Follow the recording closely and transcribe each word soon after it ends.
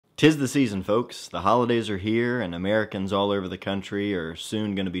'Tis the season, folks. The holidays are here, and Americans all over the country are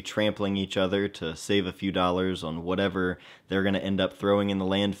soon going to be trampling each other to save a few dollars on whatever they're going to end up throwing in the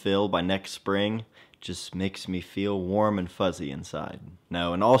landfill by next spring. Just makes me feel warm and fuzzy inside.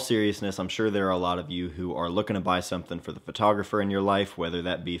 Now, in all seriousness, I'm sure there are a lot of you who are looking to buy something for the photographer in your life, whether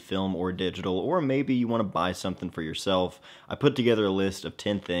that be film or digital, or maybe you want to buy something for yourself. I put together a list of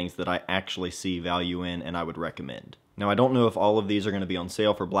 10 things that I actually see value in and I would recommend. Now, I don't know if all of these are going to be on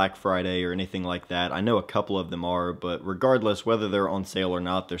sale for Black Friday or anything like that. I know a couple of them are, but regardless whether they're on sale or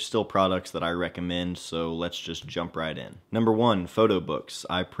not, they're still products that I recommend, so let's just jump right in. Number one, photo books.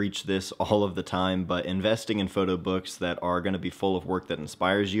 I preach this all of the time, but investing in photo books that are going to be full of work that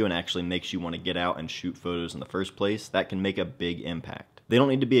inspires you and actually makes you want to get out and shoot photos in the first place, that can make a big impact. They don't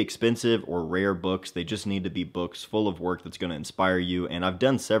need to be expensive or rare books, they just need to be books full of work that's going to inspire you, and I've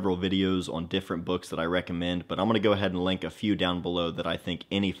done several videos on different books that I recommend, but I'm going to go ahead and link a few down below that I think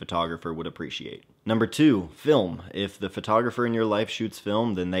any photographer would appreciate. Number two, film. If the photographer in your life shoots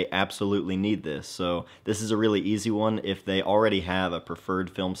film, then they absolutely need this. So this is a really easy one. If they already have a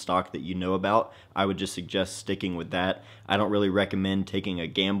preferred film stock that you know about, I would just suggest sticking with that. I don't really recommend taking a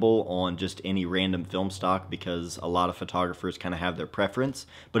gamble on just any random film stock because a lot of photographers kind of have their preference.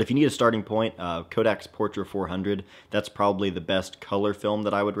 But if you need a starting point, Kodak's Portra 400, that's probably the best color film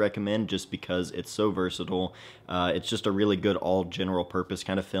that I would recommend just because it's so versatile. It's just a really good all general purpose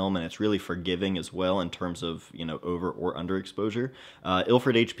kind of film, and it's really forgiving as well in terms of, over or underexposure.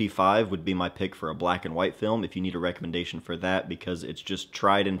 Ilford HP5 would be my pick for a black and white film if you need a recommendation for that, because it's just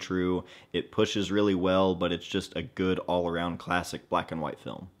tried and true. It pushes really well, but it's just a good all-around classic black and white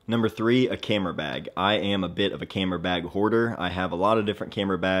film. Number three, a camera bag. I am a bit of a camera bag hoarder. I have a lot of different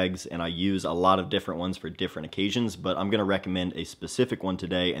camera bags and I use a lot of different ones for different occasions, but I'm going to recommend a specific one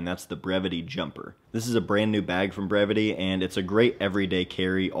today, and that's the Brevity Jumper. This is a brand new bag from Brevity, and it's a great everyday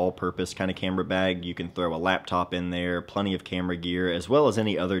carry, all-purpose kind of camera bag. You can throw a laptop in there, plenty of camera gear, as well as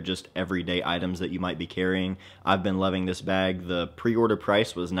any other just everyday items that you might be carrying. I've been loving this bag. The pre-order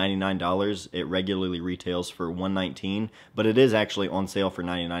price was $99. It regularly retails for $119, but it is actually on sale for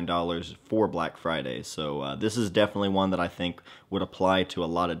 $99 for Black Friday. So this is definitely one that I think would apply to a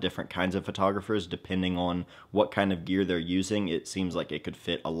lot of different kinds of photographers depending on what kind of gear they're using. It seems like it could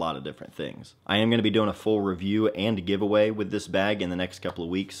fit a lot of different things. I am going to be doing a full review and giveaway with this bag in the next couple of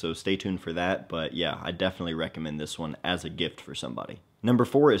weeks, so stay tuned for that. But yeah, I definitely recommend this one as a gift for somebody. Number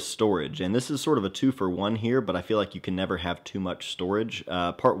four is storage, and this is sort of a 2-for-1 here, but I feel like you can never have too much storage.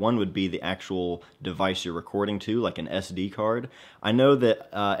 Part one would be the actual device you're recording to, like an SD card. I know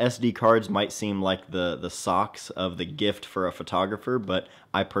that SD cards might seem like the socks of the gift for a photographer, but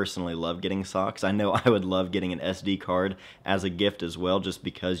I personally love getting socks. I know I would love getting an SD card as a gift as well, just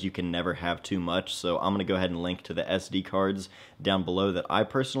because you can never have too much. So I'm going to go ahead and link to the SD cards down below that I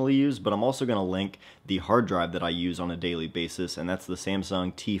personally use, but I'm also going to link the hard drive that I use on a daily basis, and that's the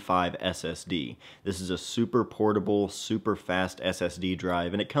Samsung T5 SSD. This is a super portable, super fast SSD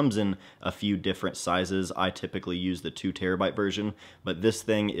drive, and it comes in a few different sizes. I typically use the 2TB version, but this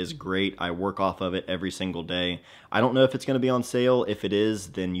thing is great. I work off of it every single day. I don't know if it's going to be on sale. If it is,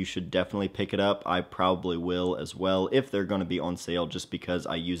 then you should definitely pick it up. I probably will as well if they're going to be on sale, just because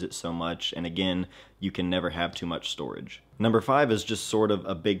I use it so much, and again, you can never have too much storage. Number five is just sort of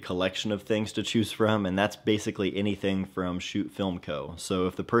a big collection of things to choose from, and that's basically anything from Shoot Film Co. So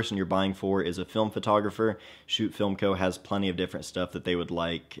if the person you're buying for is a film photographer, Shoot Film Co. has plenty of different stuff that they would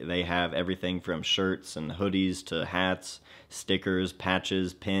like. They have everything from shirts and hoodies to hats, stickers,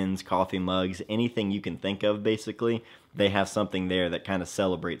 patches, pins, coffee mugs, anything you can think of basically. They have something there that kind of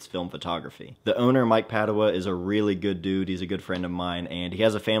celebrates film photography. The owner, Mike Padua, is a really good dude. He's a good friend of mine, and he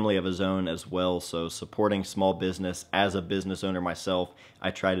has a family of his own as well, so supporting small business as a business owner myself,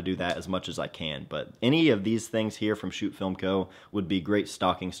 I try to do that as much as I can. But any of these things here from Shoot Film Co. would be great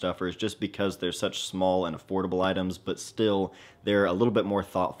stocking stuffers just because they're such small and affordable items, but still they're a little bit more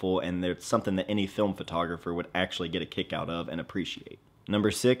thoughtful, and they're something that any film photographer would actually get a kick out of and appreciate.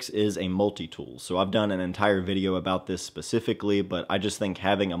 Number six is a multi-tool. So I've done an entire video about this specifically, but I just think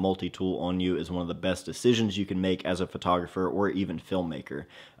having a multi-tool on you is one of the best decisions you can make as a photographer or even filmmaker.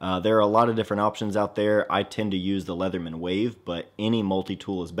 There are a lot of different options out there. I tend to use the Leatherman Wave, but any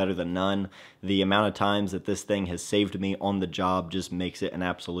multi-tool is better than none. The amount of times that this thing has saved me on the job just makes it an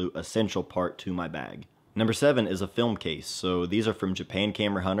absolute essential part to my bag. Number seven is a film case. So these are from Japan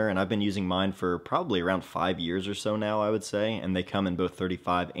Camera Hunter, and I've been using mine for probably around 5 years or so now, I would say, and they come in both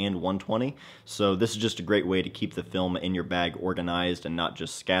 35 and 120. So this is just a great way to keep the film in your bag organized and not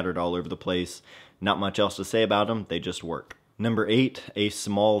just scattered all over the place. Not much else to say about them, they just work. Number 8, a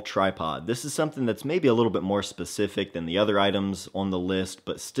small tripod. This is something that's maybe a little bit more specific than the other items on the list,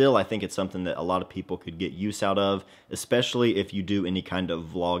 but still I think it's something that a lot of people could get use out of, especially if you do any kind of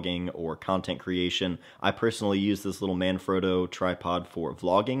vlogging or content creation. I personally use this little Manfrotto tripod for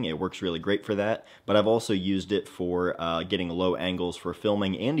vlogging. It works really great for that, but I've also used it for getting low angles for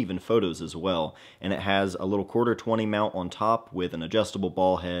filming and even photos as well. And it has a little 1/4-20 mount on top with an adjustable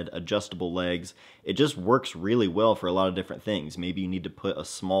ball head, adjustable legs. It just works really well for a lot of different things. Maybe you need to put a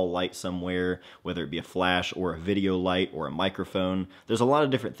small light somewhere, whether it be a flash or a video light or a microphone. There's a lot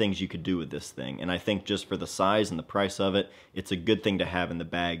of different things you could do with this thing, and I think just for the size and the price of it, it's a good thing to have in the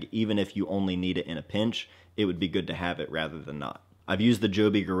bag. Even if you only need it in a pinch, it would be good to have it rather than not. I've used the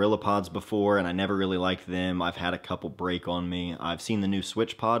Joby Gorilla Pods before, and I never really liked them. I've had a couple break on me. I've seen the new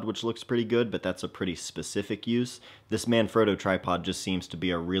Switch Pod, which looks pretty good, but that's a pretty specific use. This Manfrotto tripod just seems to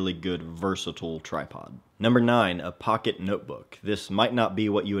be a really good, versatile tripod. Number 9, a pocket notebook. This might not be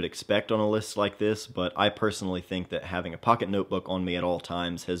what you would expect on a list like this, but I personally think that having a pocket notebook on me at all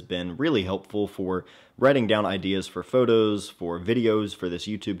times has been really helpful for writing down ideas for photos, for videos for this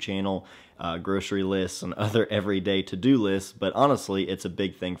YouTube channel, grocery lists, and other everyday to-do lists. But honestly, it's a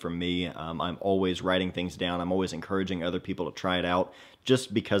big thing for me. I'm always writing things down. I'm always encouraging other people to try it out,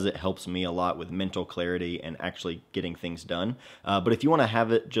 just because it helps me a lot with mental clarity and actually getting things done. But if you want to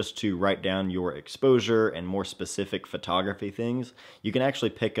have it just to write down your exposure and more specific photography things, you can actually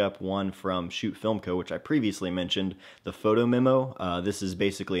pick up one from Shoot Film Co., which I previously mentioned, the Photo Memo. This is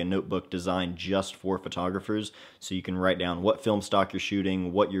basically a notebook designed just for photographers, so you can write down what film stock you're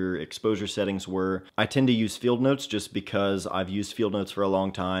shooting, what your exposure settings were. I tend to use field notes just because I've used field notes for a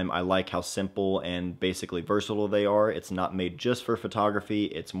long time. I like how simple and basically versatile they are. It's not made just for photography,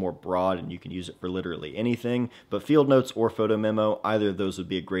 it's more broad and you can use it for literally anything. But field notes or Photo Memo, either of those would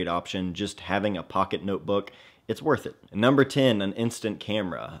be a great option. Just having a pocket notebook, it's worth it. Number 10, an instant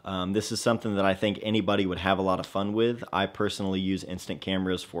camera. This is something that I think anybody would have a lot of fun with. I personally use instant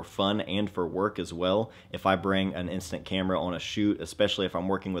cameras for fun and for work as well. If I bring an instant camera on a shoot, especially if I'm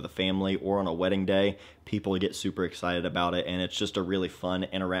working with a family or on a wedding day, people get super excited about it, and it's just a really fun,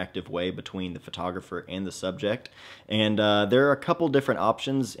 interactive way between the photographer and the subject. And there are a couple different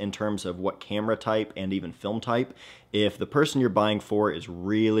options in terms of what camera type and even film type. If the person you're buying for is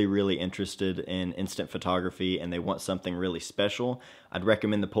really, really interested in instant photography and they want something really special, I'd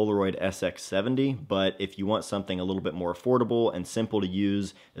recommend the Polaroid SX70, but if you want something a little bit more affordable and simple to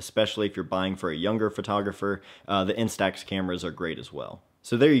use, especially if you're buying for a younger photographer, the Instax cameras are great as well.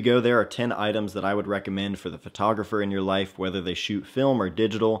 So there you go, there are 10 items that I would recommend for the photographer in your life, whether they shoot film or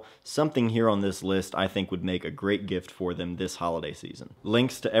digital. Something here on this list I think would make a great gift for them this holiday season.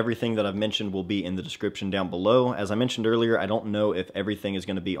 Links to everything that I've mentioned will be in the description down below. As I mentioned earlier, I don't know if everything is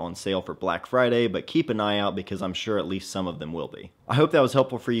going to be on sale for Black Friday, but keep an eye out because I'm sure at least some of them will be. I hope that was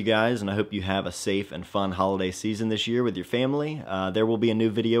helpful for you guys, and I hope you have a safe and fun holiday season this year with your family. There will be a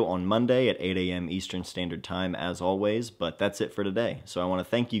new video on Monday at 8 a.m. Eastern Standard Time as always, but that's it for today. So I want to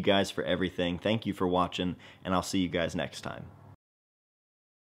thank you guys for everything. Thank you for watching, and I'll see you guys next time.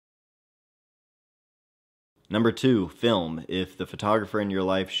 Number 2, film. If the photographer in your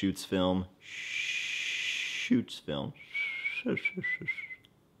life shoots film,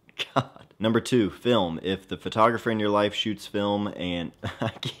 God. Number 2, film. If the photographer in your life shoots film and I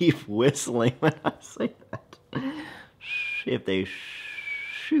keep whistling when I say that. If they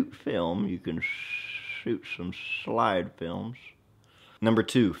shoot film, you can shoot some slide films. Number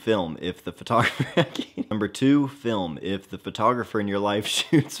 2, film. If the photographer Number 2, film. If the photographer in your life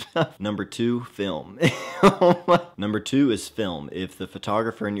shoots Number 2, film. Number 2 is film. If the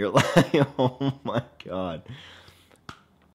photographer in your life Oh my God.